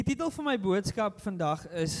titel van my boodskap vandag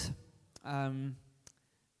is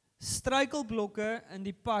Struikelblokke in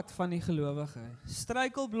die pad van die gelowige.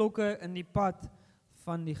 Struikelblokke in die pad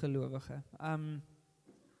van die gelowige.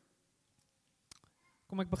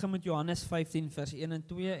 Kom ek begin met Johannes 15 vers 1 en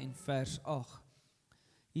 2 en vers 8.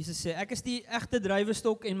 Jesus sê, ek is die egte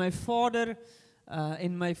druiwestok en my vader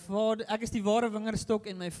ek is die ware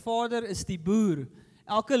wingerdstok en my vader is die boer.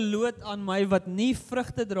 Elke loot aan my wat nie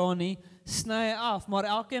vrugte dra nie, sny hy af, maar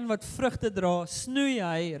elkeen wat vrugte dra, snoei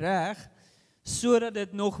hy reg, sodat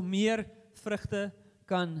dit nog meer vrugte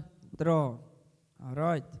kan dra.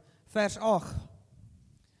 Alright, vers 8.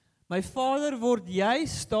 My Vader word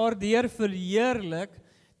juis daardeur verheerlik,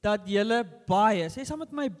 dat julle baie, sê saam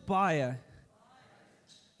met my baie,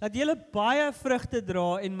 dat julle baie vrugte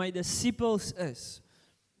dra en my disippels is.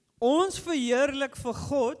 Ons verheerlik vir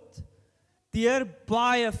God, deur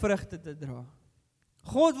baie vrugte te dra.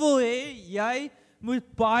 God wil hê, jy moet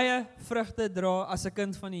baie vrugte dra as 'n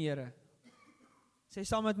kind van die Here. Sê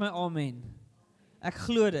saam met my amen. Ek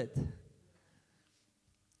glo dit.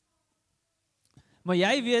 Maar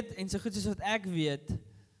jy weet, en so goed soos wat ek weet,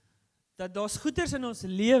 dat daar's goeters in ons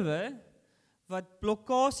lewe, wat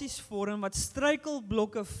blokkasies vorm, wat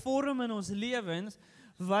struikelblokke vorm in ons lewens,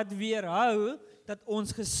 wat weerhou, dat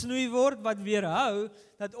ons gesnoei word, wat weerhou,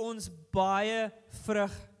 dat ons baie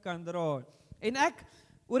vrug kan dra. En ek,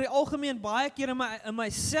 oor die algemeen, baie keer in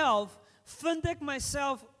myself, vind ek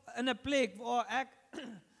myself in 'n plek, waar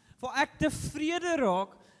ek tevrede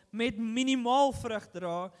raak, met minimaal vrug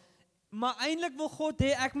dra, maar eintlik wil God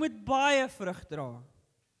hê, ek moet baie vrug dra.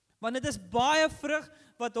 Want dit is baie vrug,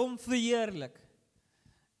 wat hom verheerlik.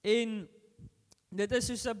 En dit is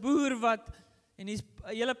soos 'n boer wat, en hier's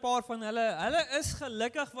 'n hele paar van hulle is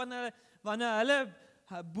gelukkig wanneer hulle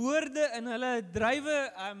boorde in hulle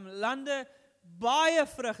druiwe lande baie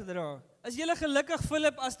vrug dra. Is jy gelukkig,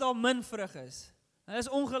 Philip, as daar min vrug is? Hulle is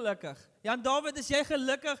ongelukkig. Jan David, is jy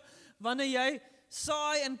gelukkig wanneer jy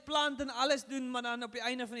saai en plant en alles doen, maar dan op die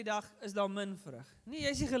einde van die dag is daar min vrug? Nee, jy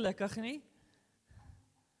is nie gelukkig nie.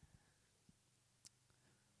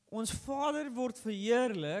 Ons Vader word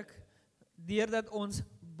verheerlik deurdat ons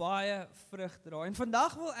baie vrug dra. En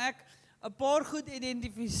vandag wil ek 'n paar goed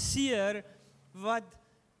identifiseer wat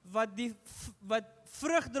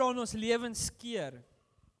vrug dra in ons lewens keer.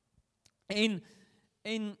 En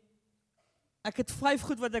ek het 5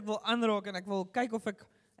 goed wat ek wil aanraak en ek wil kyk of ek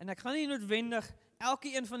gaan nie noodwendig elke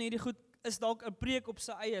een van hierdie goed is dalk 'n preek op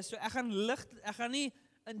sy eie. So ek gaan nie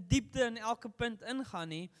in diepte in elke punt ingaan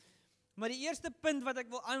nie. Maar die eerste punt wat ek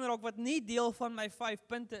wil aanraak, wat nie deel van my 5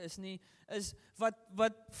 punte is nie, is wat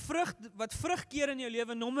vrug keer in jou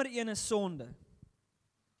lewe, nommer 1 is sonde.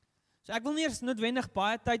 So ek wil nie eers noodwendig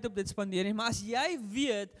baie tyd op dit spandeer nie, maar as jy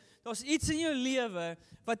weet, daar's iets in jou lewe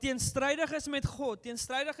wat teenstrydig is met God,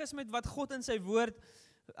 teenstrydig is met wat God in sy woord,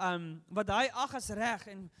 wat hy ag as reg,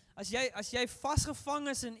 en as jy vasgevang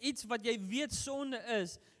is in iets wat jy weet sonde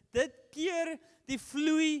is, dit keer die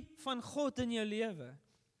vloei van God in jou lewe.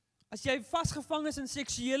 As jy vasgevang is in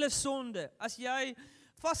seksuele sonde, as jy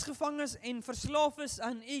vasgevang is en verslaaf is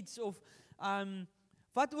aan iets, of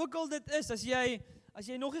wat ook al dit is, as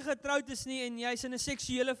jy nog nie getroud is nie, en jy is in 'n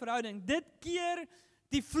seksuele verhouding, dit keer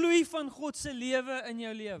die vloei van God se lewe in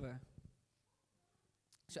jou lewe.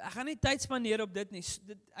 So ek gaan nie tyd spandeer op dit nie.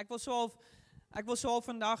 Ek wil so half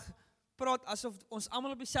vandag praat asof ons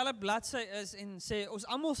almal op dieselfde bladsy is en sê ons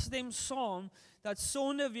almal stem saam dat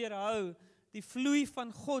sonde weerhou die vloei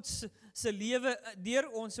van God se lewe deur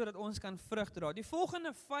ons sodat ons kan vrug dra. Die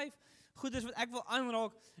volgende 5 goeders wat ek wil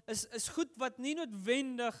aanraak is goed wat nie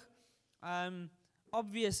noodwendig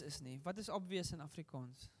obvious is nie. Wat is obvious in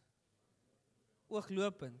Afrikaans?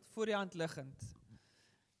 Ooglopend, voor die hand liggend.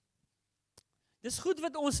 Dis goed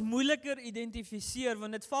wat ons moeiliker identifiseer,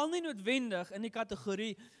 want dit val nie noodwendig in die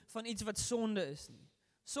kategorie van iets wat sonde is nie.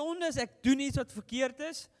 Sonde is ek doen iets wat verkeerd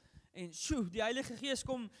is, en die Heilige Gees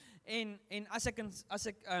kom, en as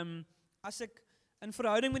ek in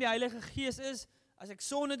verhouding met die Heilige Gees is, as ek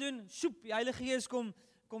sonde doen, die Heilige Gees kom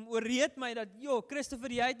oorreed my dat, Christopher,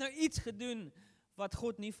 jy het nou iets gedoen wat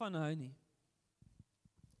God nie van hou nie.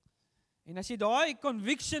 En as jy daai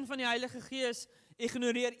conviction van die Heilige Gees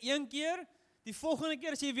ignoreer een keer, die volgende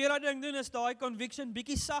keer as jy weer daai ding doen, is daai conviction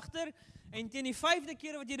bietjie sagter, en teen die 5de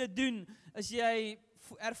keer wat jy dit doen,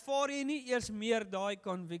 ervaar jy nie eers meer daai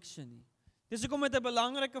conviction nie. Dis hoekom dit 'n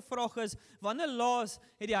belangrike vraag is, wanneer laas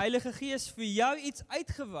het die Heilige Gees vir jou iets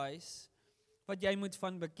uitgewys wat jy moet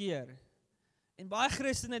van bekeer? En baie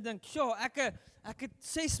Christene dink, ek het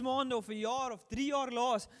 6 maande of 'n jaar of 3 jaar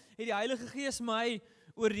laas, het die Heilige Gees my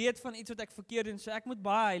oorreed van iets wat ek verkeerd doen, so ek moet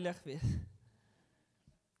baie heilig wees.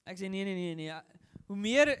 Ek sê nee. hoe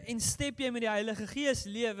meer en step jy met die Heilige Gees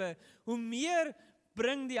lewe, hoe meer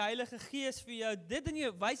bring die Heilige Gees vir jou, dit in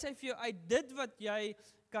jou, wys hy vir jou uit, dit wat jy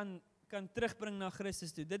kan terugbring na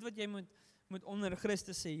Christus toe, dit wat jy moet onder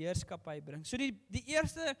Christus se heerskappy bring. So die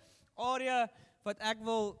eerste area wat ek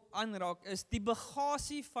wil aanraak, is die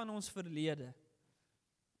bagasie van ons verlede.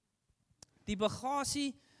 Die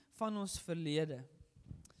bagasie van ons verlede.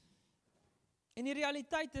 En die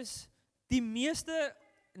realiteit is,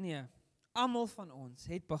 almal van ons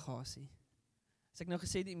het bagasie. As ek nou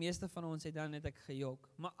gesê die meeste van ons het, dan het ek gejok.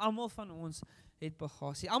 Maar almal van ons het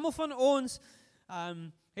bagasie. Almal van ons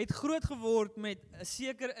het groot geword met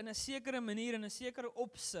in 'n sekere manier, in 'n sekere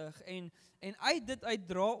opsig, en uit dit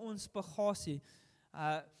uitdra ons bagasie.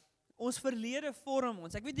 Ons verlede vorm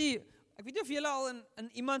ons. Ek weet nie of julle al in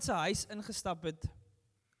iemand se huis ingestap het. Ek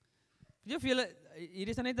weet nie of julle, hier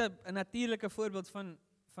is dan net 'n natuurlike voorbeeld van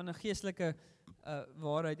 'n geestelike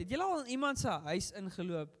waarheid. Het julle al in iemand se huis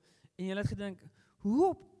ingeloop en julle het gedink, hoe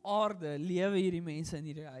op aarde lewe hierdie mense in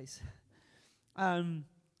hierdie huis?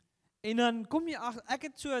 En dan kom jy agter, ek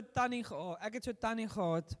het so 'n tannie gehad,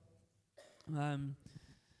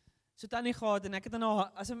 en ek het dan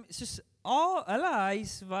hulle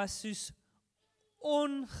huis was soos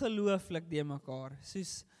ongelooflik de mekaar.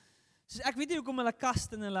 Soos ek weet nie hoekom hulle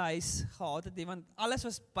kaste in hulle huis gehad het nie, want alles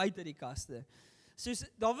was buite die kaste. Soos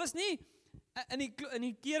daar was nie in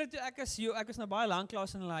die kere toe ek was nou baie lank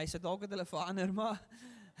klaas in hulle huis, so dalk het hulle verander, maar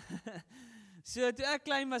so toe ek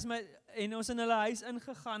klein was en ons in hulle huis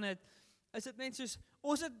ingegaan het, is dit net soos,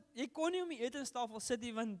 jy kon nie om die etenstafel sit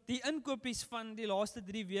nie, want die inkopies van die laaste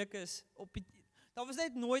 3 weke is daar was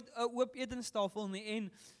net nooit 'n oop etenstafel nie,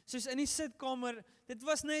 en soos in die sitkamer, dit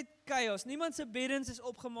was net chaos, niemand se beddens is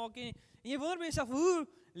opgemaak nie, en jy wonder by jouself, hoe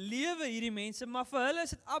lewe hierdie mense, maar vir hulle is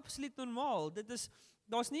dit absoluut normaal,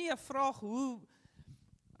 daar's nie 'n vraag,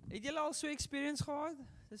 het julle al so experience gehad?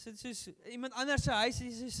 Dis soos, iemand anders se huis,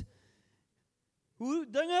 is hoe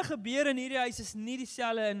dinge gebeur in hierdie huis is nie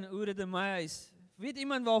dieselfde in hoe dit in my huis. Weet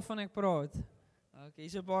iemand waarvan ek praat? Okay,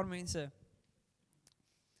 hier's 'n paar mense.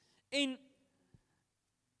 En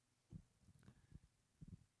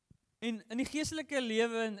in die geestelike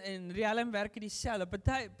lewe en riem werk dit dieselfde.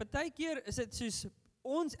 Partykeer is dit soos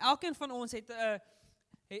elkeen van ons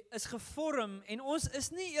is gevorm, en ons is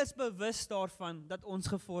nie eers bewus daarvan dat ons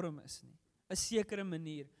gevorm is nie. 'n sekere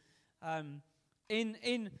manier.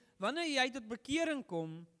 En wanneer jy tot bekering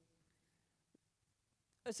kom,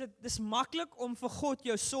 dis maklik om vir God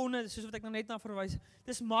jou sonde, soos wat ek nou net na verwys,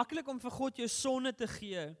 dis maklik om vir God jou sonde te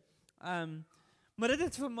gee. Maar dit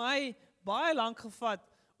het vir my baie lank gevat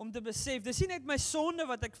om te besef, dis nie net my sonde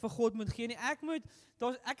wat ek vir God moet gee nie,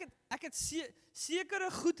 ek het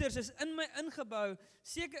sekere goeders is in my ingebou,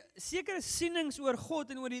 sekere sienings oor God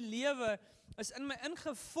en oor die lewe is in my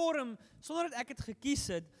ingevorm, sonder dat ek het gekies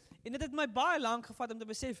het, en dit het my baie lank gevat om te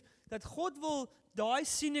besef, dat God wil daai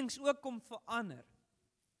sienings ook kom verander.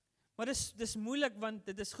 Maar dis moeilik, want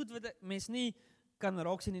dit is goed wat mens nie kan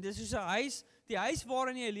raak sien nie. Dis soos 'n huis, die huis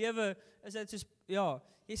waarin jy lewe, is dit soos,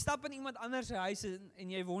 jy stap in iemand anders se huis en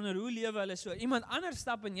jy wonder, hoe lewe hulle so? Iemand anders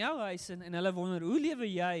stap in jou huis en hulle wonder, hoe lewe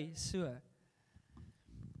jy so?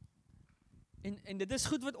 En dit is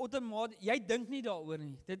goed wat outomaties, jy dink nie daaroor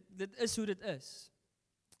nie, dit is hoe dit is.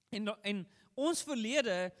 En ons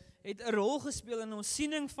verlede het 'n rol gespeel in ons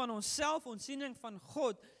siening van onsself, ons siening van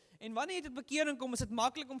God. En wanneer jy tot bekering kom, is dit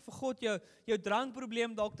maklik om vir God jou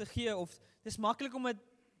drankprobleem dalk te gee, of dis maklik om dit,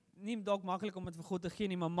 nie dalk maklik om dit vir God te gee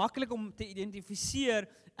nie, maar maklik om te identifiseer,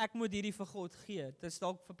 ek moet hierdie vir God gee. Dit is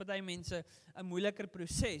dalk vir party mense 'n moeiliker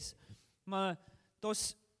proses. Maar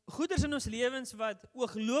daar's goeders in ons lewens wat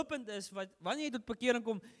ooglopend is, wat wanneer jy tot bekering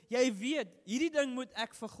kom, jy weet, hierdie ding moet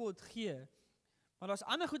ek vir God gee. Maar daar's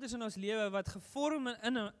ander goeders in ons lewe wat gevorm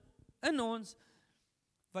in ons,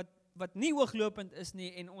 wat nie ooglopend is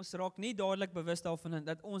nie, en ons raak nie dadelik bewus daarvan,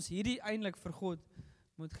 dat ons hierdie eintlik vir God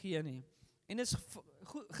moet gee nie. En dit is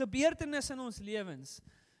gebeurtenisse in ons lewens,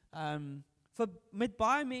 met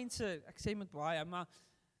baie mense, ek sê met baie, maar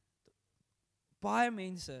baie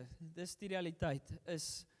mense, dis die realiteit,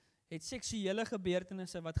 het seksuele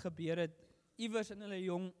gebeurtenisse wat gebeur het, iewers in hulle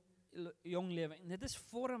jong lewe, en dit is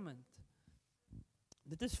vormend.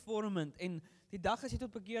 Dit is vormend, en die dag as jy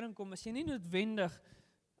tot bekering kom, is jy nie noodwendig,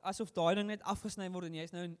 asof daai ding net afgesny word, en jy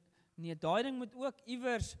is nou, nee, daai ding moet ook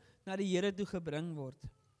iewers na die Here toe gebring word.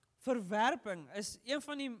 Verwerping is een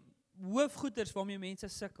van die hoofgoeders waarmee mense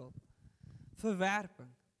sukkel. Verwerping.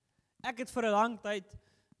 Ek het vir 'n lang tyd,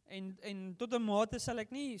 en tot 'n mate sal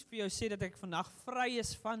ek nie vir jou sê dat ek vandag vry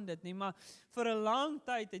is van dit nie, maar vir 'n lang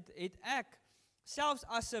tyd het ek, selfs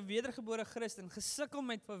as 'n wedergebore Christen, gesukkel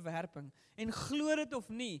met verwerping, en glo dit of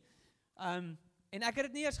nie, En ek het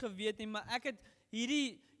dit nie eers geweet nie, maar ek het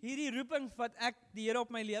hierdie roeping wat ek die Here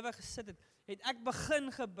op my lewe gesit het ek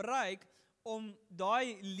begin gebruik om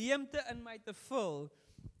daai leemte in my te vul,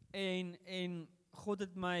 en God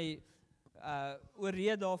het my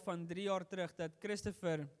oorreed daarvan 3 jaar terug, dat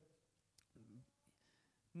Christopher,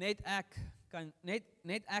 net ek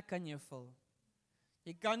kan jou vul.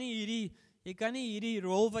 Jy kan nie hierdie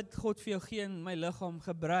rol wat God vir jou gee in my liggaam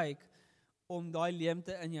gebruik, om daai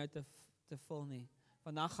leemte in jou te vul nie,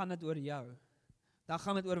 want dan gaan dit oor jou. Dan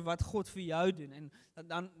gaan dit oor wat God vir jou doen, en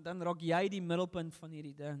dan raak jy die middelpunt van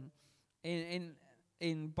hierdie ding.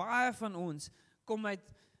 En baie van ons kom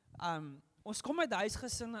uit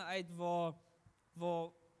huisgesinne uit waar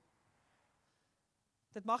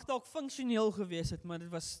dit mag dalk funksioneel gewees het, maar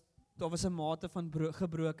daar was 'n mate van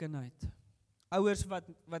gebrokenheid. Ouers wat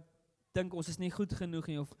dink ons is nie goed genoeg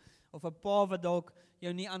nie, of 'n pa wat dalk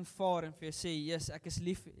jou nie aanvaar en vir jou sê, yes, ek is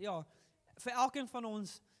lief. Ja, vir elkeen van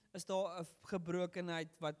ons is daar 'n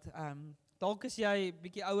gebrokenheid wat, dalk is jy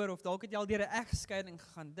bietjie ouer, of dalk het jy al deur 'n egskeiding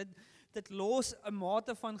gegaan. Dit los 'n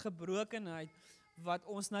mate van gebrokenheid wat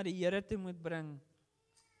ons na die Here toe moet bring.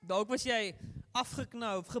 Dalk was jy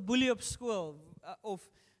afgeknou of geboelie op skool, of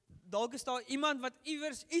dalk is daar iemand wat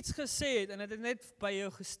iewers iets gesê het en het net by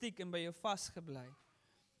jou gestiek en by jou vasgebly.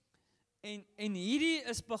 En hierdie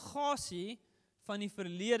is bagasie van die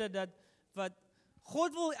verlede wat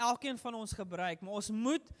God wil elkeen van ons gebruik, maar ons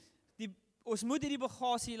moet hierdie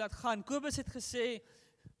bagasie laat gaan. Kobus het gesê,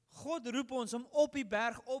 God roep ons om op die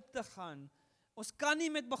berg op te gaan. Ons kan nie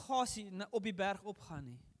met bagasie op die berg opgaan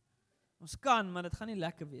nie. Ons kan, maar dit gaan nie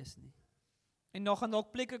lekker wees nie. En daar gaan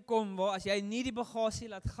dalk plekke kom waar as jy nie die bagasie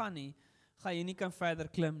laat gaan nie, gaan jy nie kan verder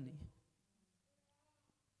klim nie.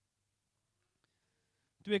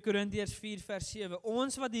 2 Korintiërs 4 vers 7,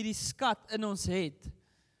 ons wat hierdie skat in ons het,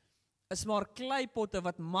 is maar kleipotte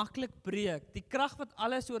wat maklik breek. Die krag wat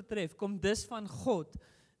alles oortref, kom dus van God,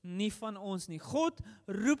 nie van ons nie. God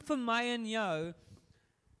roep vir my en jou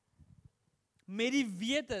met die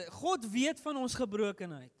wete. God weet van ons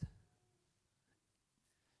gebrokenheid.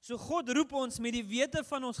 So God roep ons met die wete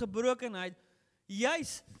van ons gebrokenheid,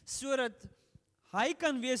 juis sodat hy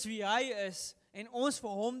kan wees wie hy is en ons vir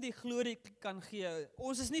hom die glorie kan gee.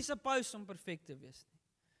 Ons is nie supposed om perfek te wees nie.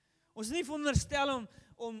 Ons is nie veronderstel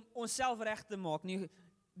om onsself reg te maak nie.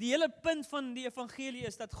 Die hele punt van die evangelie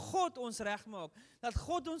is dat God ons reg maak, dat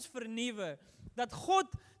God ons vernuwe, dat God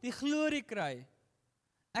die glorie kry.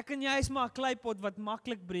 Ek en jy is maar 'n kleipot wat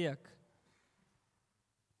maklik breek.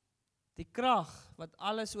 Die krag wat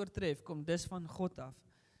alles oortref, kom dus van God af,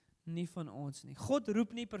 nie van ons nie. God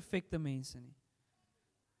roep nie perfekte mense nie.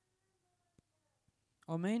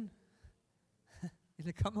 Amen.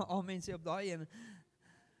 Julle kan maar amen sê op daai een.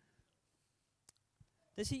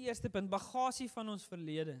 Dis die eerste punt, bagasie van ons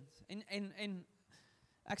verledens. En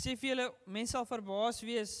ek sê vir julle, mense sal verbaas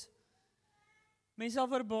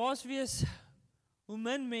wees hoe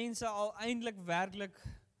min mense al eintlik werklik,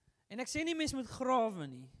 en ek sê nie mens moet grawe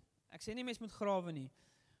nie.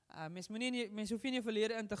 Mens hoef nie in jou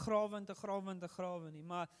verlede in te grawe nie,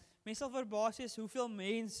 maar mens sal verbaas wees hoeveel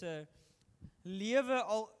mense lewe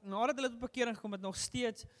al, nadat hulle tot bekering gekom het, nog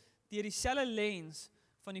steeds deur dieselfde lens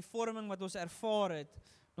van die vorming wat ons ervaar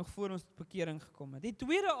het, nog voor ons tot bekering gekom het. Die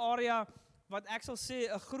tweede area wat ek sal sê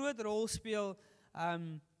 'n groot rol speel,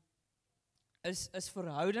 is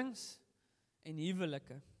verhoudings en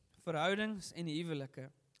huwelike.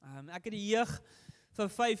 Ek het die jeug vir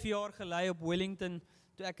 5 jaar gelei op Wellington,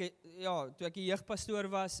 toe ek 'n jeugpastoor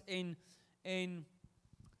was, en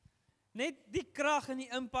net die krag en die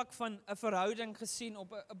impak van 'n verhouding gesien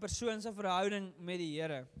op 'n persoon se verhouding met die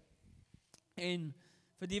Here. En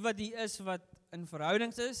vir die wat hier is wat in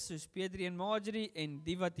verhoudings is, soos Petrie en Marjorie, en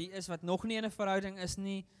die wat hier is wat nog nie in 'n verhouding is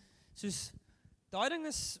nie, soos daai ding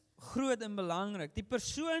is groot en belangrik. Die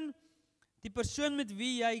persoon met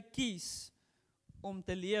wie jy kies om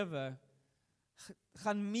te lewe,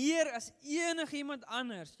 gaan meer as enigiemand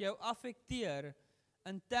anders jou affekteer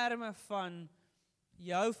in terme van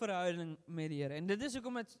jou verhouding met die Here. En dit is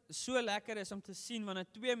hoekom dit so lekker is om te sien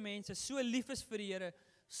wanneer 2 mense so lief is vir die Here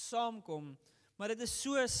saamkom. Maar dit is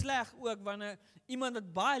so sleg ook wanneer iemand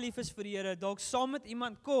wat baie lief is vir die Here dalk saam met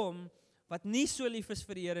iemand kom wat nie so lief is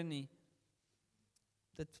vir die Here nie.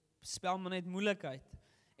 Dit spel maar net moeilikheid.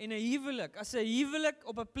 En 'n huwelik, as 'n huwelik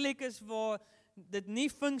op 'n plek is waar dit nie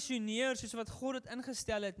funksioneer soos wat God dit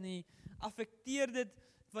ingestel het nie, affekteer dit,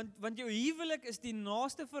 want jou huwelik is die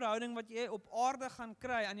naaste verhouding wat jy op aarde gaan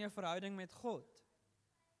kry aan jou verhouding met God.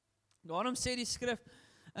 Daarom sê die skrif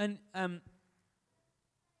in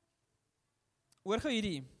hoor gou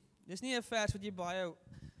hierdie. Dis nie 'n vers wat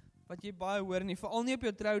jy baie hoor nie, veral nie op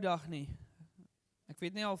jou troudag nie. Ek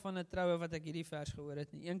weet nie al van 'n troue wat ek hierdie vers gehoor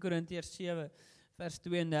het nie. 1 Korintiërs 7 vers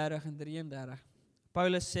 32 en 33.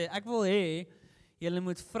 Paulus sê, ek wil hê julle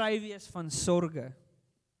moet vry wees van sorge.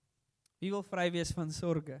 Wie wil vry wees van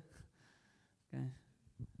sorge? Okay.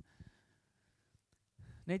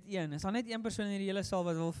 Net een, is daar net een persoon in die hele saal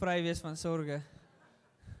wat wil vry wees van sorge?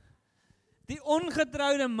 Die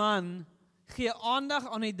ongetroude man gee aandag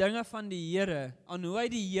aan die dinge van die Here, aan hoe hy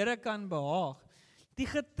die Here kan behaag. Die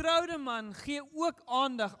getroude man gee ook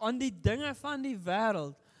aandag aan die dinge van die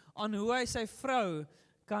wêreld, aan hoe hy sy vrou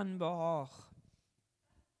kan behaag.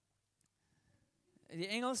 Die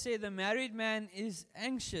Engels sê, the married man is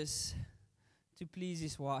anxious to please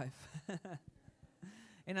his wife.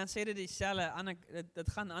 En dan sê dit dieselfde, dit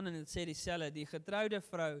gaan aan en dit sê dieselfde, die getroude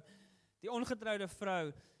vrou, die ongetroude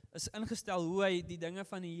vrou is ingestel hoe hy die dinge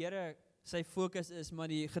van die Here sy fokus is, maar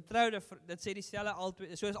die getroude, dit sê dieselfde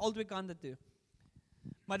albei, so is albei kante toe.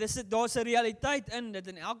 Maar daar's 'n realiteit in dit,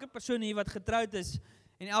 en elke persoon hier wat getroud is,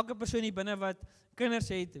 en elke persoon hier binne wat kinders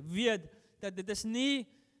het, weet, dat dit is nie,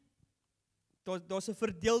 daar's 'n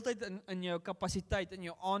verdeeldheid in jou kapasiteit, in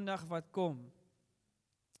jou aandag wat kom.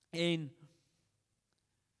 En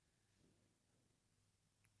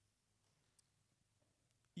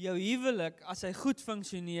jou huwelik, as hy goed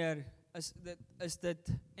funksioneer, is dit,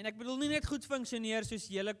 en ek bedoel nie net goed funksioneer soos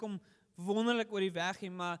julle kom wonderlik oor die weg hê,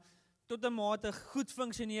 maar tot 'n mate goed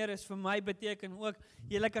funksioneer is vir my beteken ook,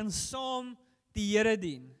 julle kan saam die Here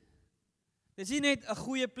dien. Dit is nie net 'n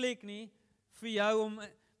goeie plek nie, vir jou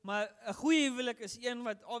maar 'n goeie huwelik is een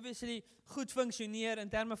wat obviously goed funksioneer in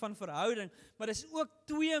terme van verhouding, maar dit is ook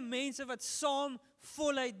twee mense wat saam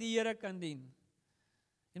voluit die Here kan dien.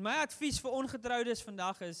 En my advies vir ongetroudes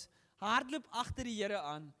vandag is, hardloop agter die Here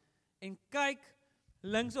aan, en kyk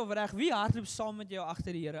links of reg, wie hardloop saam met jou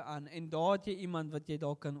agter die Here aan, en daar het jy iemand wat jy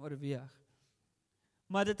dalk kan oorweeg.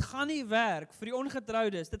 Maar dit gaan nie werk, vir die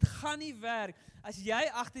ongetroudes, dit gaan nie werk, as jy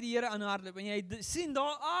agter die Here aan hardloop, en jy sien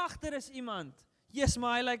daar agter is iemand, yes,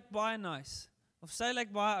 maar hy lyk baie nice, of sy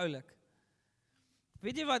lyk baie oulik.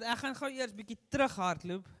 Weet jy wat, ek gaan gou eers bietjie terug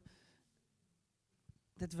hardloop,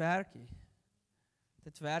 dit werk nie.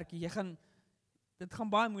 Dit werk nie, dit gaan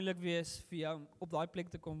baie moeilik wees vir jou om op daai plek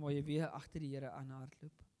te kom waar jy weer agter die Here aan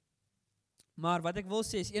hardloop. Maar wat ek wil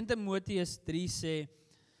sê is 1 Timoteus 3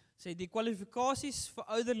 sê die kwalifikasies vir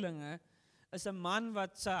ouderlinge is 'n man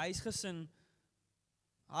wat sy huisgesin,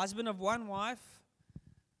 husband of one wife,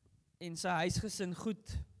 en sy huisgesin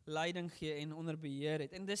goed leiding gee en onder beheer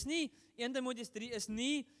het. En dis nie, 1 Timoteus 3 is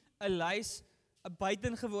nie 'n lys, 'n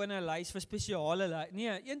buitengewone lys vir spesiale lys.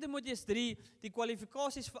 Nee, 1 Timoteus 3, die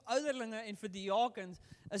kwalifikasies vir ouderlinge en vir diakens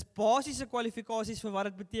is basiese kwalifikasies vir wat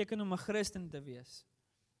dit beteken om 'n Christen te wees.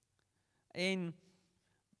 En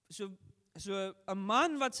so 'n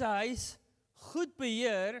man wat sy huis goed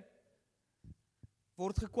beheer,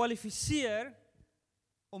 word gekwalifiseer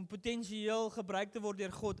om potensieel gebruik te word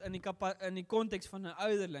deur God in die konteks van 'n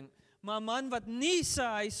ouderling. Maar 'n man wat nie sy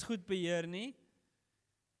huis goed beheer nie,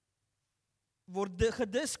 word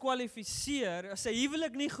gediskwalifiseer, as sy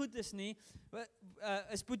huwelik nie goed is nie,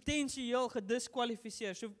 is potensieel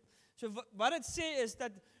gediskwalifiseer. So wat dit sê is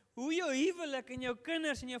dat hoe jou huwelik en jou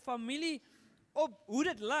kinders en jou familie hoe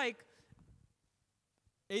dit lyk,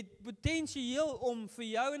 het potensieel om vir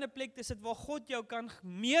jou in 'n plek te sit waar God jou kan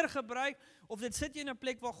meer gebruik, of dit sit jy in 'n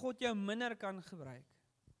plek waar God jou minder kan gebruik.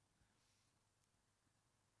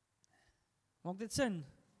 Maak dit sin?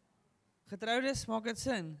 Getroudes, maak dit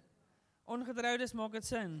sin? Ongetroudes, maak dit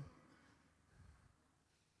sin?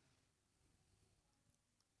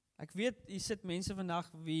 Ek weet, hier sit mense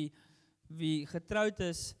vandag wie getroud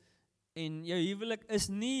is, en jou huwelik is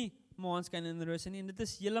nie maanskyn en rose nie, en dit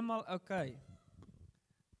is heeltemal okay.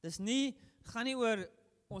 Dis nie, gaan nie oor,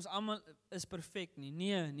 ons almal is perfek nie,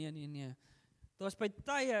 nee. Daar's by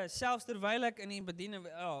tye, selfs terwyl ek in die bediening,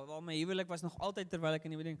 waar my huwelik was nog altyd terwyl ek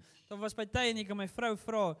in die bediening, daar was by tye, en ek kan my vrou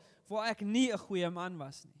vra, waar ek nie 'n goeie man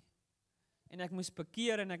was nie. En ek moes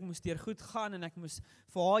bekeer, en ek moes deur goed gaan, en ek moes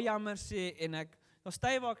vir haar jammer sê, en daar's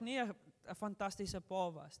tye waar ek nie 'n fantastiese pa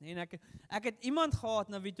was nie, en ek het iemand gehad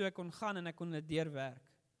na wie toe ek kon gaan, en ek kon dit deurwerk.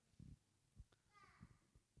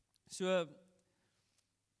 So,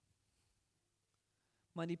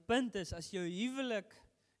 maar die punt is, as jou huwelik,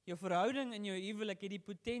 jou verhouding in jou huwelik het die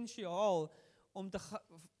potensiaal om te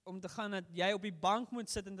gaan dat jy op die bank moet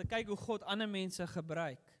sit en te kyk hoe God ander mense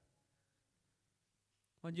gebruik.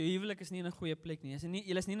 Want jou huwelik is nie in 'n goeie plek nie.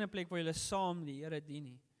 Julle is nie in 'n plek waar julle saam die Here dien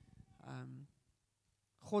nie.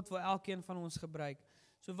 God wil elkeen van ons gebruik.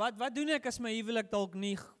 So wat doen ek as my huwelik dalk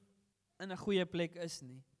nie in 'n goeie plek is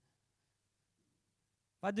nie?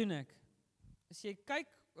 Wat doen ek? As jy kyk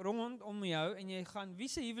rondom jou en jy gaan, wie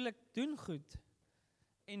se huwelik doen goed?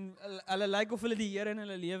 en hulle lyk of hulle die Here in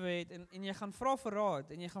hulle lewe het, en jy gaan vra vir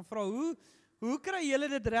raad, en jy gaan vra, hoe kry julle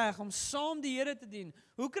dit reg om saam die Here te dien?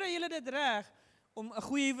 Hoe kry julle dit reg om 'n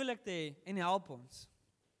goeie huwelik te hê, en help ons?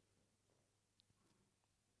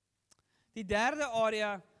 Die derde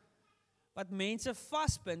area wat mense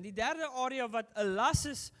vasbind, die derde area wat 'n las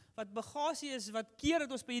is, wat bagasie is, wat keer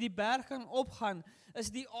dat ons by hierdie berg gaan opgaan, is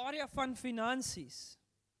die area van finansies.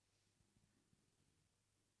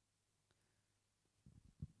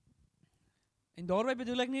 En daarby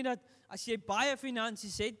bedoel ek nie dat as jy baie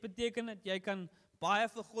finansies het, beteken dat jy kan baie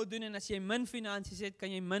vir God doen, en as jy min finansies het,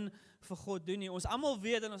 kan jy min vir God doen nie. Ons almal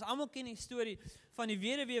weet, en ons almal ken die storie van die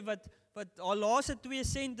weduwee wat haar laaste 2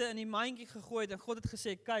 sente in die mandjie gegooi het, en God het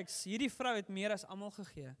gesê, kyk, hierdie vrou het meer as almal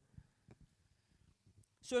gegee.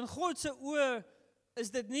 So in God se oë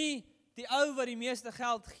is dit nie die ou wat die meeste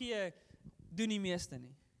geld gee, doen die meeste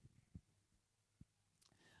nie.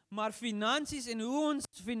 Maar finansies en hoe ons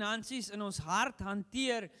finansies in ons hart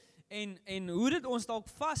hanteer en hoe dit ons dalk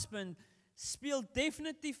vasbind, speel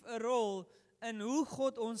definitief 'n rol in hoe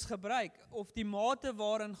God ons gebruik, of die mate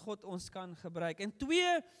waarin God ons kan gebruik. En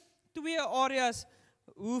twee areas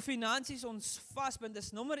hoe finansies ons vasbind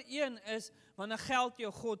is, nommer 1 is wanneer geld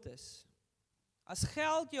jou God is. As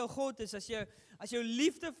geld jou God is, as jou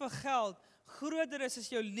liefde vir geld groter is as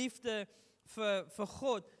jou liefde vir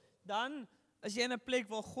God, dan is jy in 'n plek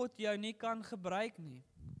waar God jou nie kan gebruik nie.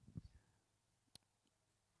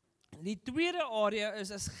 Die tweede area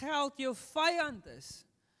is as geld jou vyand is.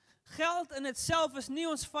 Geld in itself is nie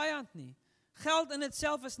ons vyand nie. Geld in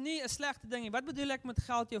itself is nie 'n slegte ding nie. Wat bedoel ek met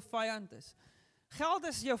geld jou vyand is? Geld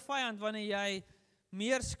is jou vyand wanneer jy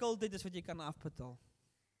meer skuld het as wat jy kan afbetaal.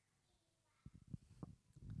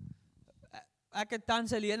 Ek het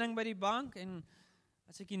tans 'n lening by die bank, en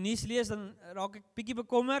as ek die nuus lees, dan raak ek bietjie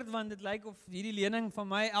bekommerd, want dit lyk of hierdie lening van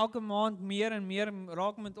my elke maand meer en meer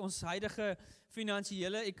raak met ons huidige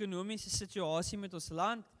finansiële, ekonomiese situasie met ons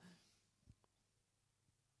land.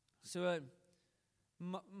 So,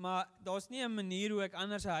 maar daar's nie 'n manier hoe ek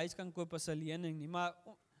anders 'n huis kan koop as 'n lening nie,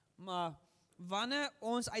 maar wanneer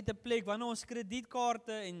ons uit 'n plek, wanneer ons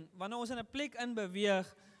kredietkaarte en wanneer ons in 'n plek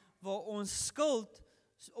inbeweeg waar ons skuld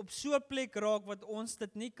op so 'n plek raak wat ons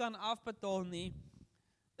dit nie kan afbetaal nie,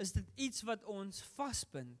 is dit iets wat ons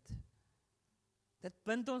vasbind. Dit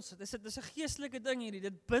bind ons, dit is 'n geestelike ding hierdie,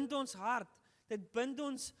 dit bind ons hart, dit bind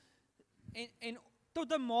ons, en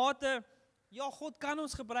tot 'n mate, ja, God kan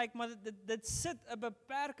ons gebruik, maar dit sit 'n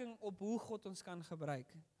beperking op hoe God ons kan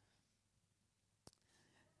gebruik.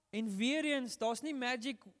 En weer eens, daar's nie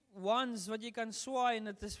magic wands wat jy kan swaai en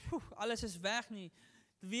dit is, alles is weg nie.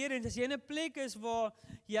 Weer eens, as jy in 'n plek is waar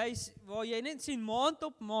jy net sien maand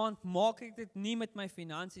op maand, maak ek dit nie met my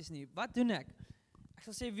finansies nie. Wat doen ek? Ek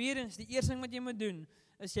sal sê weer eens, die eerste ding wat jy moet doen,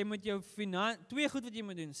 is jy moet jou twee goed wat jy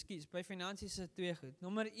moet doen, by finansies is 2 goed.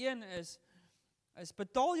 Nommer 1 is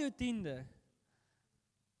betaal jou 10de.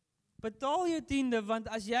 Betaal jou 10de, want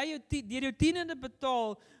as jy deur jou 10de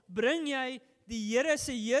betaal, bring jy die Here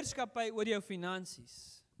se heerskappy oor jou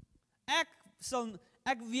finansies.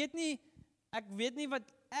 Ek weet nie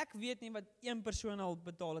wat een persoon al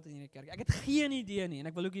betaal het in hierdie kerk. Ek het geen idee nie, en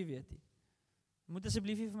ek wil ook nie weet nie. Moet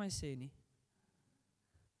asseblief nie vir my sê nie.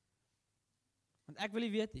 Want ek wil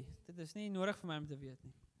nie weet nie. Dit is nie nodig vir my om te weet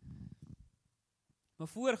nie. Maar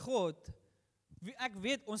voor God, ek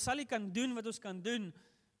weet, ons sal nie kan doen wat ons kan doen.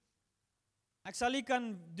 Ek sal nie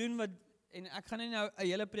kan doen wat, en ek gaan nie nou 'n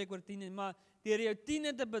hele preek oor 10, maar deur jou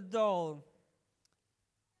 10de te betaal,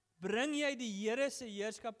 bring jy die Here se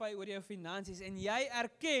heerskappy oor jou finansies, en jy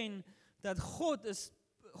erken dat God is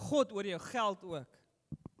God oor jou geld ook.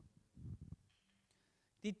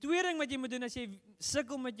 Die tweede ding wat jy moet doen as jy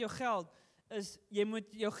sukkel met jou geld, is jy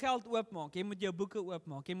moet jou geld oopmaak, jy moet jou boeke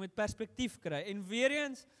oopmaak, jy moet perspektief kry. En weer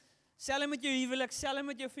eens, selfs met jou huwelik, selfs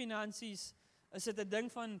met jou finansies, is dit 'n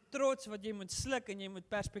ding van trots wat jy moet sluk en jy moet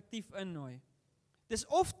perspektief innooi. Dis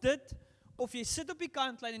of dit, of jy sit op die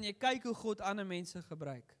kantlyn en jy kyk hoe God ander mense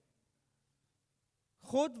gebruik.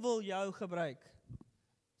 God wil jou gebruik.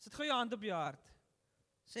 Sit gou jou hand op jou hart.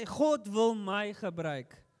 Sê, God wil my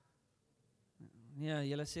gebruik. Nee,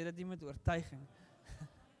 julle sê dit nie met oortuiging.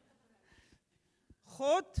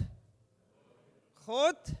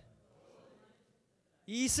 God,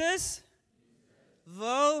 Jesus,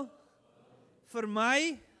 wil vir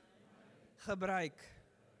my gebruik.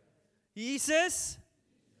 Jesus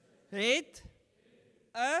het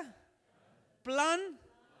 'n plan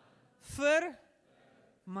vir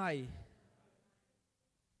my.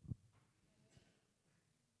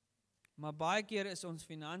 Maar baie keer is ons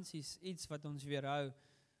finansies iets wat ons weerhou,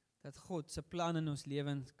 dat God se plan in ons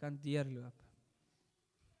lewens kan deurloop.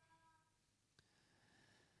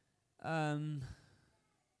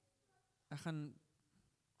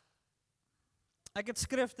 Ek het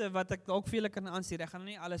skrifte wat ek dalk vir julle kan aanstuur. Ek gaan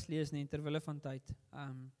nie alles lees nie, terwille van tyd.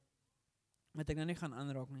 Wat ek nou nie gaan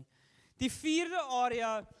aanraak nie. Die 4de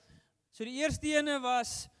area, so die eerste ene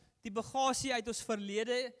was die bagasie uit ons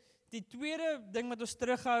verlede. Die tweede ding wat ons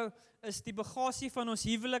terughou, is die bagasie van ons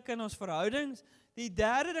huwelik en ons verhoudings. Die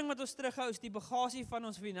derde ding wat ons terughou, is die bagasie van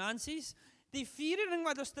ons finansies. Die vierde ding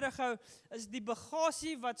wat ons terughou, is die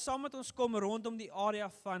bagasie wat saam met ons kom rondom die area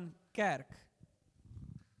van kerk.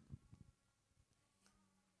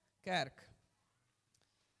 Kerk.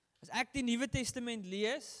 As ek die Nuwe Testament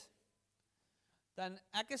lees, dan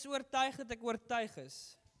ek is oortuig dat ek oortuig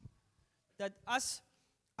is, dat as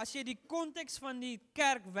jy die konteks van die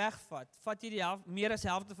kerk wegvat, vat jy die meer as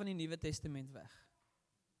helfte van die Nuwe Testament weg.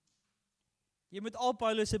 Jy moet al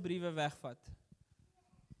Paulus se briewe wegvat.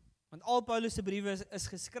 Want al Paulus se briewe is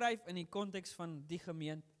geskryf in die konteks van die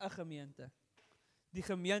gemeente, 'n gemeente. Die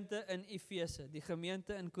gemeente in Efese, die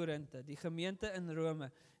gemeente in Korinthe, die gemeente in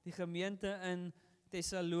Rome, die gemeente in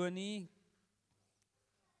Thessalonika,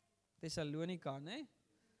 né?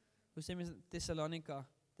 Hoe sê mens Thessalonika?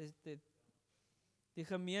 Die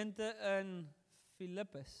gemeente in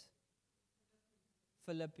Filippi.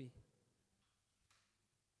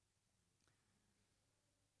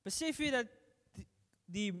 Besef jy dat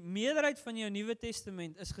die meerderheid van jou Nuwe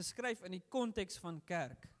Testament is geskryf in die konteks van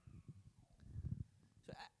kerk.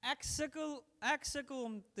 So ek sukkel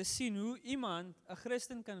om te sien hoe iemand 'n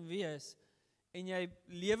Christen kan wees en jy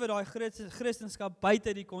lewe daai Christenskap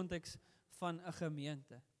buite die konteks van 'n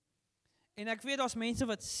gemeente. En ek weet daar's mense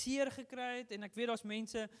wat seer gekry het en ek weet daar's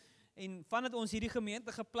mense en vandat ons hierdie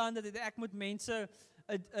gemeente geplan het ek met mense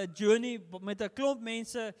 'n journey met 'n klomp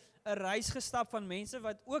mense 'n reis gestap van mense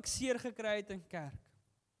wat ook seer gekry het in kerk.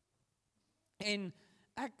 En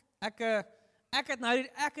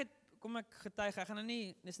kom ek getuig, ek gaan nou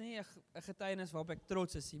nie, dis nie 'n getuienis waarop ek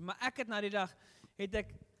trots is nie, maar ek het na die dag, het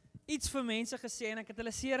ek iets vir mense gesê en ek het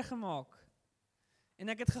hulle seer gemaak. En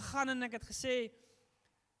ek het gegaan en ek het gesê,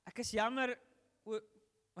 ek is jammer,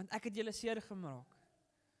 want ek het julle seer gemaak.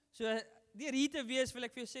 So, deur hier te wees, wil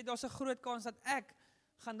ek vir jou sê, daar's 'n groot kans dat ek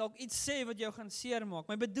gaan dalk iets sê wat jou gaan seer maak.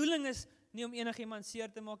 My bedoeling is nie om enigiemand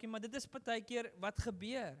seer te maak nie, maar dit is partykeer wat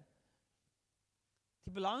gebeur.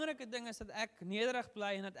 Die belangrike ding is dat ek nederig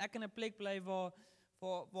bly en dat ek in 'n plek bly waar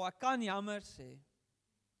ek kan jammer sê.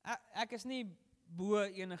 Ek is nie bo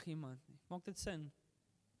enigiemand nie. Maak dit sin?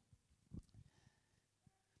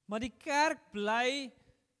 Maar die kerk bly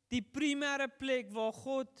die primêre plek waar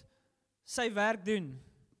God sy werk doen.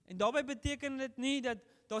 En daarbey beteken dit nie dat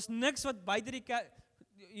daar's niks wat buite die kerk.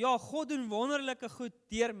 Ja, God doen wonderlike goed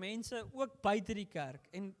deur mense ook buite die kerk.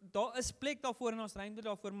 En daar is plek daarvoor en ons ruimte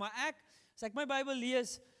daarvoor, maar as ek my Bybel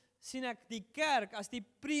lees, sien ek die kerk as die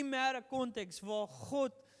primêre konteks waar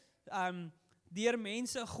God deur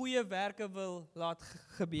mense goeie werke wil laat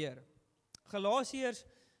gebeur. Galasiërs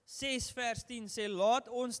 6 vers 10 sê, laat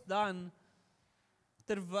ons dan,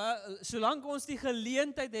 solank ons die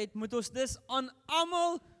geleentheid het, moet ons dus aan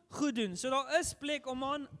almal goed doen. So daar is plek om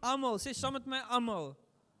aan almal, sê saam met my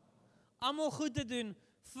almal goed te doen,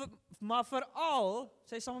 maar veral,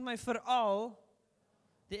 sê saam met my veral,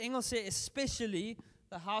 die Engels sê especially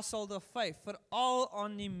the household of faith, veral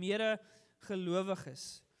aan die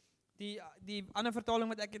medegelowiges. Die ander vertaling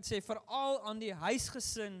wat ek het sê, veral aan die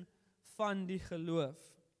huisgesin van die geloof.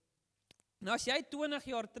 Nou as jy 20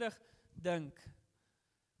 jaar terug dink,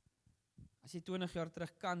 as jy 20 jaar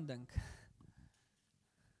terug kan dink,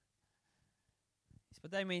 is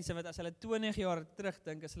party mense wat as hulle 20 jaar terug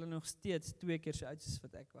dink, is hulle nog steeds 2 keer so oud soos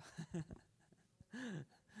wat ek was.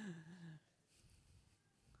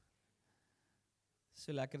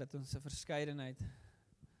 So lekker dat ons 'n verskeidenheid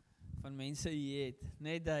van mense hier het.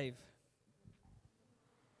 Net Dave.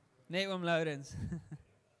 Net oom Laurens.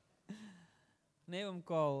 Net oom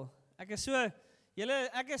Karl. Julle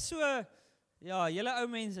ou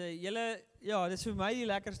mense, dit is vir my die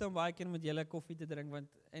lekkerste om baie keer met julle koffie te drink,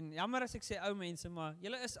 en jammer as ek sê ou mense, maar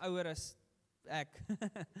julle is ouer as ek.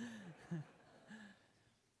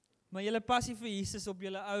 Maar julle passie vir Jesus op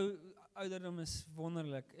julle ouderdom is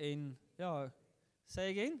wonderlik, en say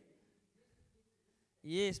again?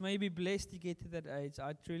 Yes, may you be blessed to get to that age.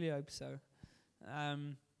 I truly hope so.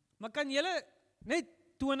 Maar kan julle net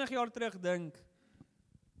 20 jaar terug dink?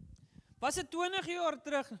 Was dit 20 jaar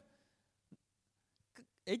terug?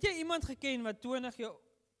 Het jy iemand geken wat 20 jaar...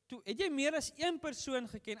 Het jy meer as een persoon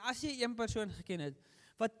geken, as jy een persoon geken het,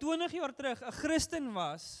 wat 20 jaar terug 'n Christen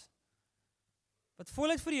was, wat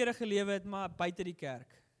voluit vir die Here gelewe het, maar buite die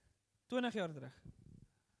kerk? 20 jaar terug.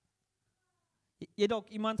 Jy dalk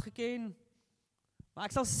iemand geken, Maar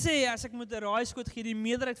ek sal sê, as ek moet 'n raaiskoot gee, die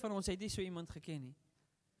meerderheid van ons het nie so iemand geken nie.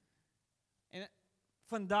 En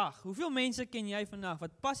vandag, hoeveel mense ken jy vandag,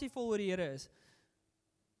 wat passievol oor die Here is,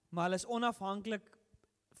 maar hulle is onafhanklik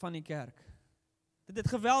van die kerk. Dit het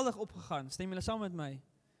geweldig opgegaan, stem julle saam met my?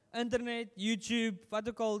 Internet, YouTube, wat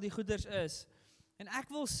ook al die goeders is. En ek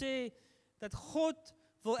wil sê, dat God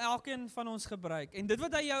wil elkeen van ons gebruik. En dit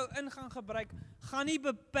wat hy jou gaan gebruik, gaan nie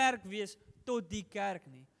beperk wees tot die kerk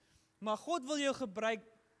nie. Maar God wil jou gebruik,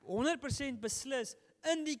 100% beslis,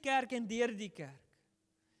 in die kerk en deur die kerk.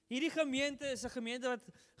 Hierdie gemeente is 'n gemeente wat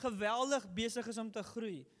geweldig besig is om te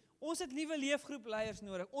groei. Ons het nuwe leefgroepleiers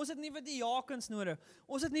nodig, ons het nuwe diakens nodig,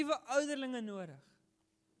 ons het nuwe ouderlinge nodig.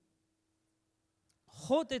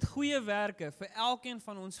 God het goeie werke vir elkeen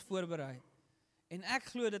van ons voorberei. En ek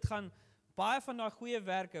glo dit gaan baie van daai goeie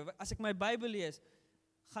werke, as ek my Bybel lees,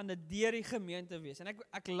 gaan dit deur die gemeente wees. En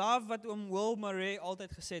ek love wat oom Will Murray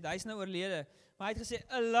altyd gesê het, hy is nou oorlede, maar hy het gesê,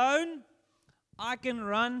 alone I can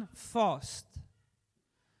run fast.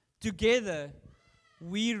 Together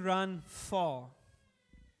we run far.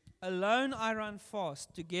 Alone I run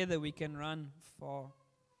fast, together we can run far.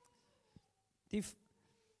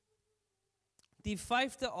 Die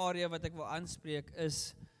 5de area wat ek wil aanspreek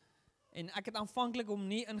is, en ek het aanvanklik hom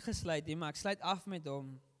nie ingesluit nie, maar ek sluit af met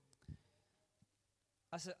hom.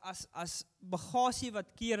 As bagasie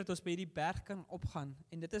wat keer dat ons by die berg kan opgaan,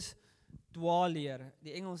 en dit is dwaalleer.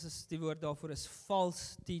 Die Engels is die woord daarvoor is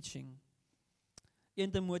false teaching.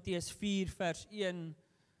 1 Timoteus 4 vers 1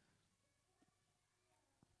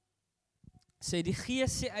 sê die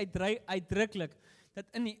Gees sê uitdruklik dat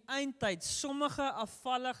in die eindtyd sommige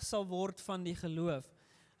afvallig sal word van die geloof.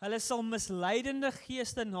 Hulle sal misleidende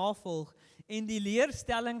geeste navolg en die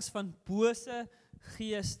leerstellings van bose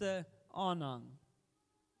geeste aanhang.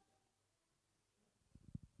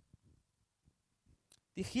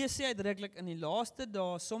 Die Gees sê uitdruklik in die laaste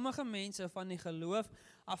dae sommige mense van die geloof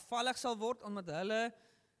afvallig sal word omdat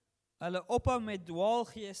hulle ophou met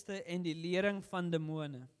dwaalgeeste en die lering van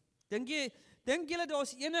demone. Dink julle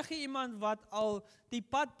daar's enige iemand wat al die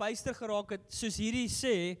pad byster geraak het, soos hierdie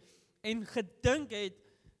sê, en gedink het,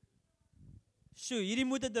 so, hierdie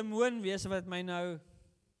moet 'n demoon wees wat my nou...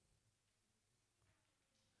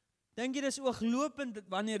 Dink jy dis ooglopend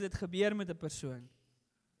wanneer dit gebeur met 'n persoon?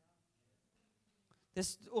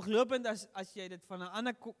 Dis ooglopend as jy dit van 'n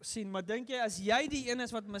ander sien, maar dink jy as jy die een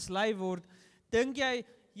is wat mislei word, dink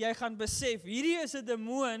jy gaan besef, hierdie is 'n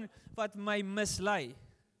demoon wat my mislei.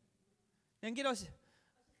 Dink jy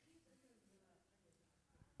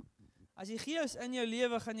as die Gees in jou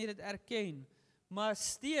lewe gaan jy dit erken, maar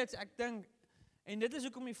steeds, ek dink, en dit is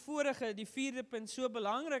hoekom die 4de punt so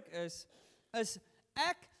belangrik is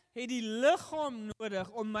ek het die liggaam nodig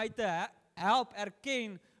om my te help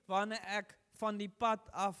erken wanneer ek van die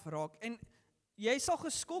pad afraak. En jy sal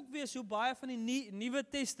geskok wees hoe baie van die Nuwe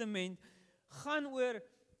Testament gaan oor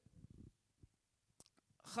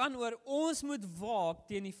ons moet waak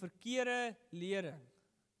teen die verkeerde lering.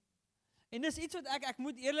 En dis iets wat ek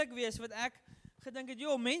moet eerlik wees, wat ek gedink het,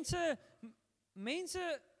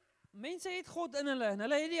 mense het God in hulle, en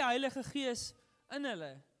hulle het die Heilige Gees in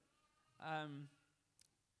hulle. En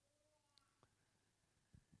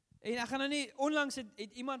ek gaan nou nie, onlangs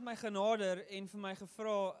het iemand my genader en vir my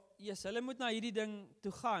gevra, hulle moet na hierdie ding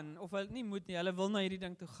toe gaan, of hulle nie moet nie, hulle wil na hierdie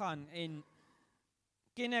ding toe gaan, en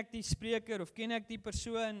ken ek die spreker, of ken ek die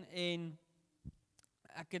persoon, en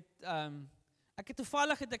ek het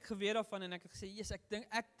toevallig geweet daarvan, en ek het gesê,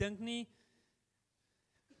 ek dink nie,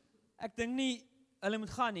 hulle moet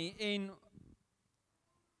gaan nie,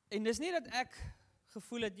 en dis nie dat ek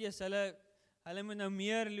gevoel het, hulle moet nou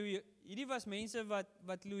meer, hierdie was mense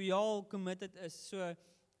wat loyaal committed is,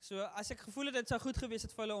 so as ek gevoel het, dit sou goed gewees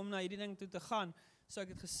het vir hulle om na hierdie ding toe te gaan, sou ek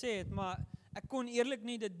het gesê het, maar ek kon eerlik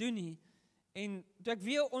nie dit doen nie, en toe ek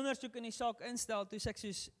weer ondersoek in die saak instel, toe sê ek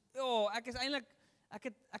soos, ek is eintlik,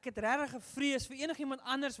 ek het regtig gevrees vir enigiemand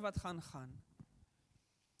anders wat gaan.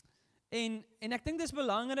 En ek dink dis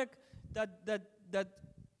belangrik, dat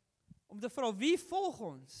om te vra, wie volg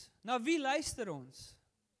ons? Na wie luister ons?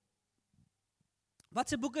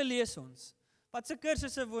 Watse boeke lees ons? Watse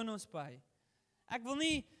kursusse woon ons by? Ek wil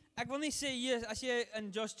nie sê, as jy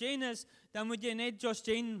in Josh Jane is, dan moet jy net Josh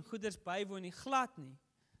Jane goeders bywoon nie, glad nie.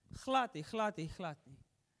 Glad nie.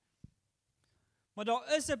 Maar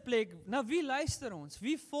daar is 'n plek, na wie luister ons?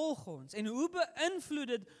 Wie volg ons? En hoe beïnvloed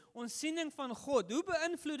dit ons siening van God? Hoe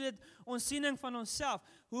beïnvloed dit ons siening van onsself?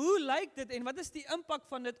 Hoe lyk dit en wat is die impak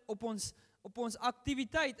van dit op ons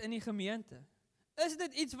aktiwiteit in die gemeente? Is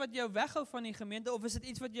dit iets wat jou weghou van die gemeente, of is dit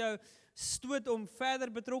iets wat jou stoot om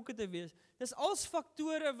verder betrokke te wees? Dis als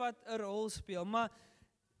faktore wat 'n rol speel, maar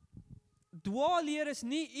dwaalleer is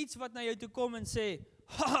nie iets wat na jou toe kom en sê,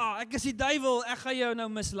 haha, ek is die duiwel, ek gaan jou nou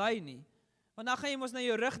mislei nie. Want dan gaan jy mos na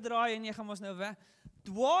jou rug draai en jy gaan mos nou weg.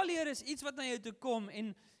 Dwaalleer is iets wat na jou toe kom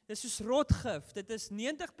en dit is soos rotgif. Dit is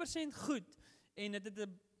 90% goed en dit het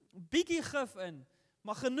 'n bietjie gif in,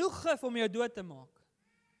 maar genoeg gif om jou dood te maak.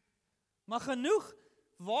 Maar genoeg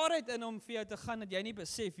waarheid in om vir jou te gaan dat jy nie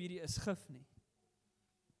besef hierdie is gif nie.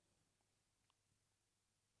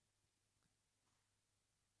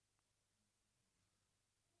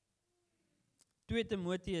 Tweede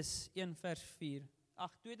Timoteus 1 vers 4.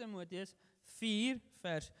 2 Timoteus 4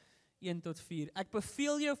 vers 1 tot 4. Ek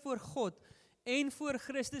beveel jou voor God en voor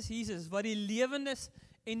Christus Jesus, wat die lewendes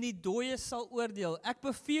en die dooies sal oordeel. Ek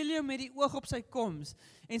beveel jou met die oog op sy koms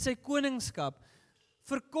en sy koningskap.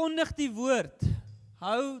 Verkondig die woord,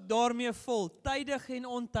 hou daarmee vol, tydig en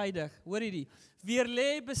ontydig, hoor hierdie,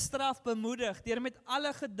 weerlê, bestraf, bemoedig, deur met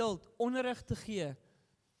alle geduld onderrig te gee.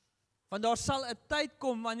 Want daar sal 'n tyd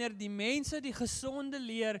kom wanneer die mense die gesonde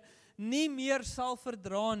leer nie meer sal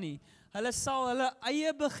verdra nie. Hulle sal hulle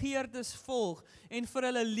eie begeertes volg en vir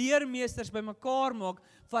hulle leermeesters bymekaar maak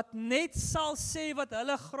wat net sal sê wat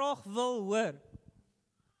hulle graag wil hoor.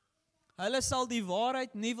 Hulle sal die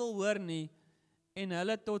waarheid nie wil hoor nie en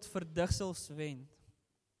hulle tot verdigsels wend.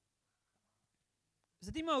 Is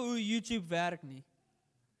dit nie maar hoe YouTube werk nie?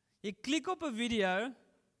 Jy klik op 'n video,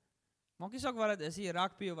 maak nie saak wat dit is, hier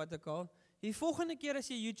rugby of wat ook al. Die volgende keer as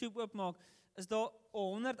jy YouTube oopmaak, is daar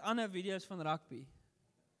 100 ander video's van rugby.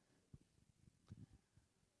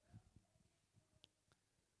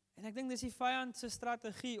 En ek dink dis die vyand se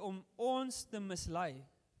strategie om ons te mislei.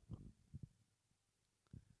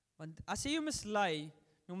 Want as jy jou mislei,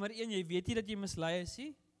 nommer 1, jy weet nie dat jy mislei is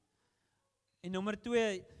nie. En nommer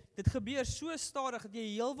 2, dit gebeur so stadig dat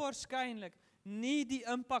jy heel waarskynlik nie die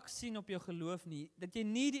impak sien op jou geloof nie, dat jy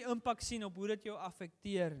nie die impak sien op hoe dit jou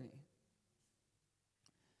affekteer nie.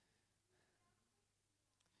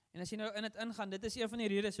 En as jy nou in dit ingaan, dit is een van die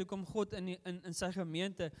redes hoekom God in sy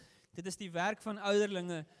gemeente, dit is die werk van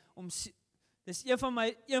ouderlinge, dis een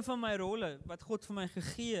van my rolle, wat God vir my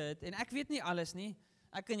gegee het, en ek weet nie alles nie,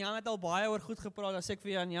 ek en Jan het al baie oor goed gepraat, as ek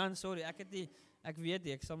vir Jan, sorry, ek weet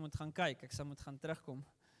nie, ek sal moet gaan kyk, ek sal moet gaan terugkom.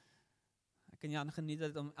 Ek en Jan geniet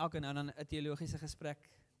dit om elke nou dan 'n teologiese gesprek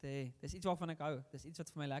te hê. Dis iets waarvan ek hou, dis iets wat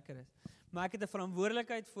vir my lekker is. Maar ek het 'n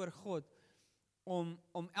verantwoordelikheid voor God,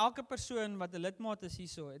 om elke persoon wat 'n lidmaat is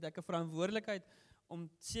hierso, het ek 'n verantwoordelikheid om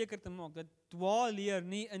seker te maak, dat dwaalleer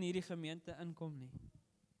nie in hierdie gemeente inkom nie.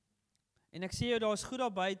 En ek sê jou, daar is goed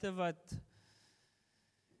daar buite wat,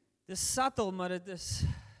 dit is subtle, maar dit is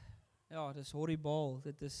horribaal,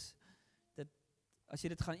 as jy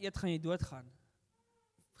dit gaan eet, gaan jy doodgaan,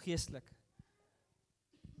 geestelik.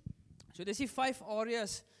 So dis die 5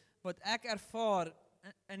 areas wat ek ervaar,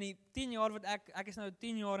 in die 10 jaar wat ek is nou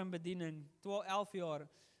 10 jaar in bediening, 11 jaar,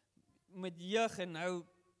 met jeug en nou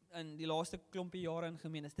in die laaste klompie jare in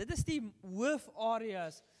gemeenes. Dit is die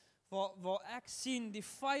hoofareas waar ek sien die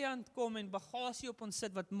vyand kom en bagasie op ons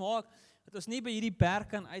sit, wat maak dat ons nie by hierdie berg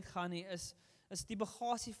kan uitgaan nie, is die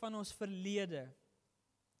bagasie van ons verlede.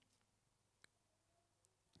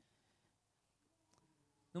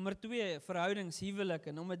 Nommer 2, verhoudings,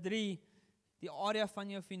 huwelike. Nommer 3, die area van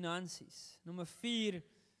jou finansies. Nommer 4,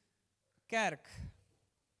 kerk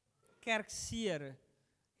seer.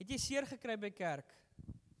 Het jy seer gekry by kerk?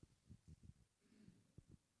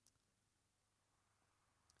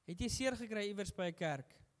 Het jy seer gekry iewers by 'n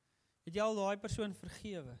kerk? Het jy al daai persoon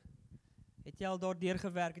vergewe? Het jy al daardeur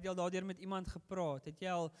gewerk? Het jy al daardeur met iemand gepraat? Het jy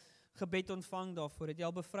al gebed ontvang daarvoor? Het jy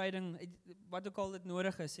al bevryding, wat ook al dit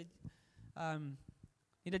nodig is?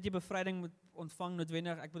 Nie dat jy bevryding moet ontvang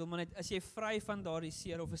noodwendig, ek bedoel maar net, is jy vry van daardie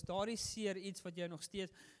seer, of is daardie seer iets wat jou nog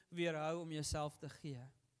steeds weerhou om jouself te gee?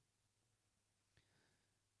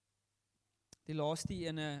 Die laaste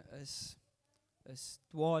ene is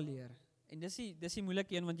dwaalleer. En dis die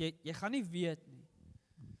moeilike een, want jy gaan nie weet nie.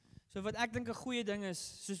 So wat ek dink 'n goeie ding is,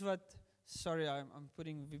 soos wat, sorry, I'm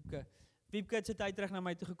putting Wiebke het sy tyd terug na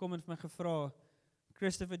my toe gekom en vir my gevra,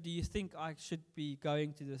 Christopher, do you think I should be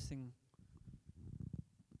going to this thing?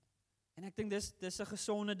 En ek dink dis 'n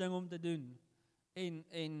gesonde ding om te doen.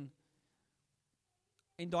 En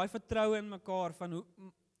daai vertroue in mekaar van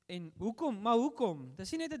hoekom?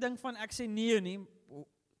 Dis nie net 'n ding van ek sê nee nie.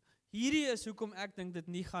 Hierdie is hoekom ek dink dit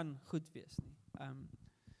nie gaan goed wees nie.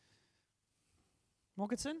 Maak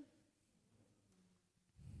dit sin?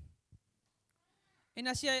 En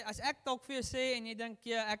as ek dalk vir jou sê en jy dink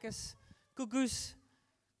ja, ek is koekoes,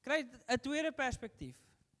 kry 'n tweede perspektief.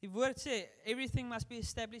 Die woord sê, everything must be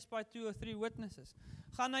established by 2 or 3 witnesses.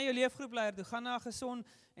 Gaan na jou leefgroepleier toe, gaan na 'n gesond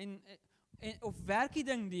of werk die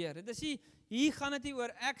ding deur. Dit is nie, hier gaan dit nie oor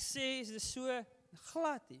ek sê, dit is so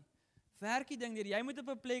glad nie. Werk die ding deur. Jy moet op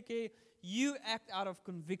 'n plek hê, you act out of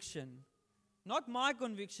conviction. Not my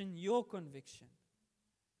conviction, your conviction.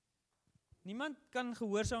 Niemand kan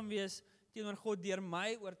gehoorsaam wees teenoor God deur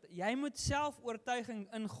my jy moet self oortuiging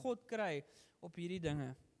in God kry op hierdie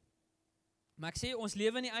dinge. Maar ek sê, ons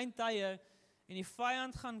lewe in die eindtye en die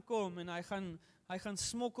vyand gaan kom en hy gaan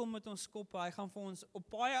smokkel met ons koppe, hy gaan vir ons op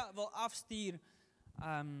baie wil afstuur.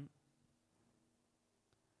 Ek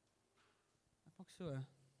maak so.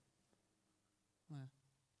 Maar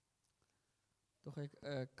tog ek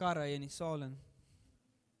kar ry in die saal in.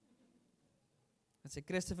 Ek sê,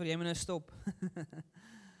 Christopher, jy moet nou stop.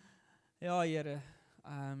 Ja, Here.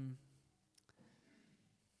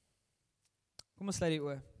 Kom ons sluit die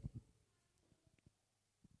oë.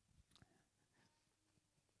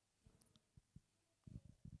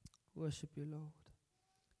 Worship you, Lord.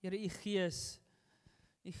 Here, U Gees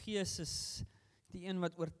is die een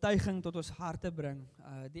wat oortuiging tot ons harte bring.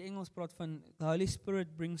 Die Engels praat van the Holy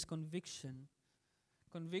Spirit brings conviction.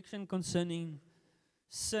 Conviction concerning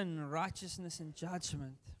sin, righteousness and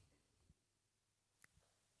judgment.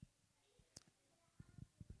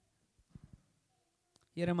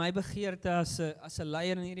 Here, my begeerte as 'n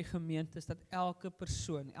leier in hierdie gemeente is dat elke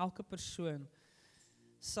persoon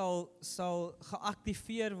sal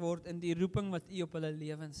geaktiveer word in die roeping wat U op hulle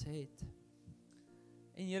lewens het.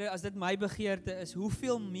 En Here, as dit my begeerte is,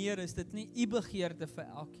 hoeveel meer is dit nie U begeerte vir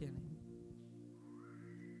elkeen nie?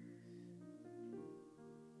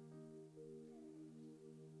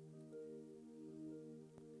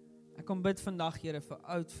 Ek kom bid vandag, Here, vir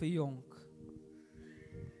oud, vir jonk.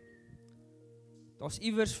 Daar's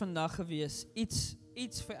iewers vandag gewees,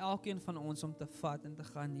 iets vir elkeen van ons om te vat en te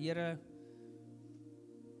gaan. Here,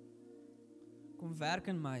 kom werk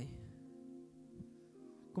in my.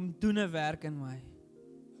 Kom doen 'n werk in my.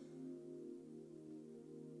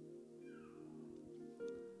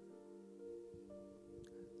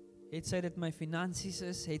 Het sy dit my finansies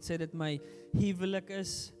is, het sy dit my huwelik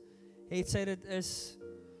is, het sy dit is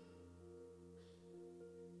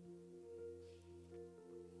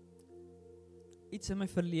iets in my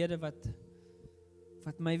verlede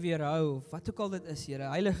wat my weerhou, wat ook al dit is, Here.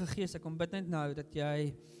 Heilige Gees, ek kom bid net nou, dat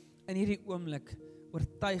jy in hierdie oomblik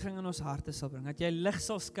oortuiging in ons harte sal bring, dat jy lig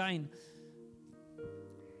sal skyn,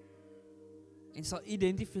 en sal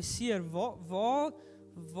identifiseer,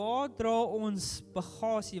 waar dra ons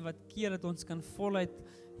bagasie, wat keer dat ons kan voluit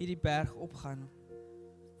hierdie berg opgaan?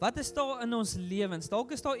 Wat is daar in ons lewens?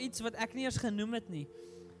 Dalk is daar iets wat ek nie eers genoem het nie.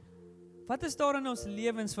 Wat is daar in ons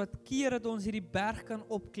lewens wat keer dat ons hierdie berg kan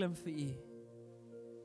opklim vir U?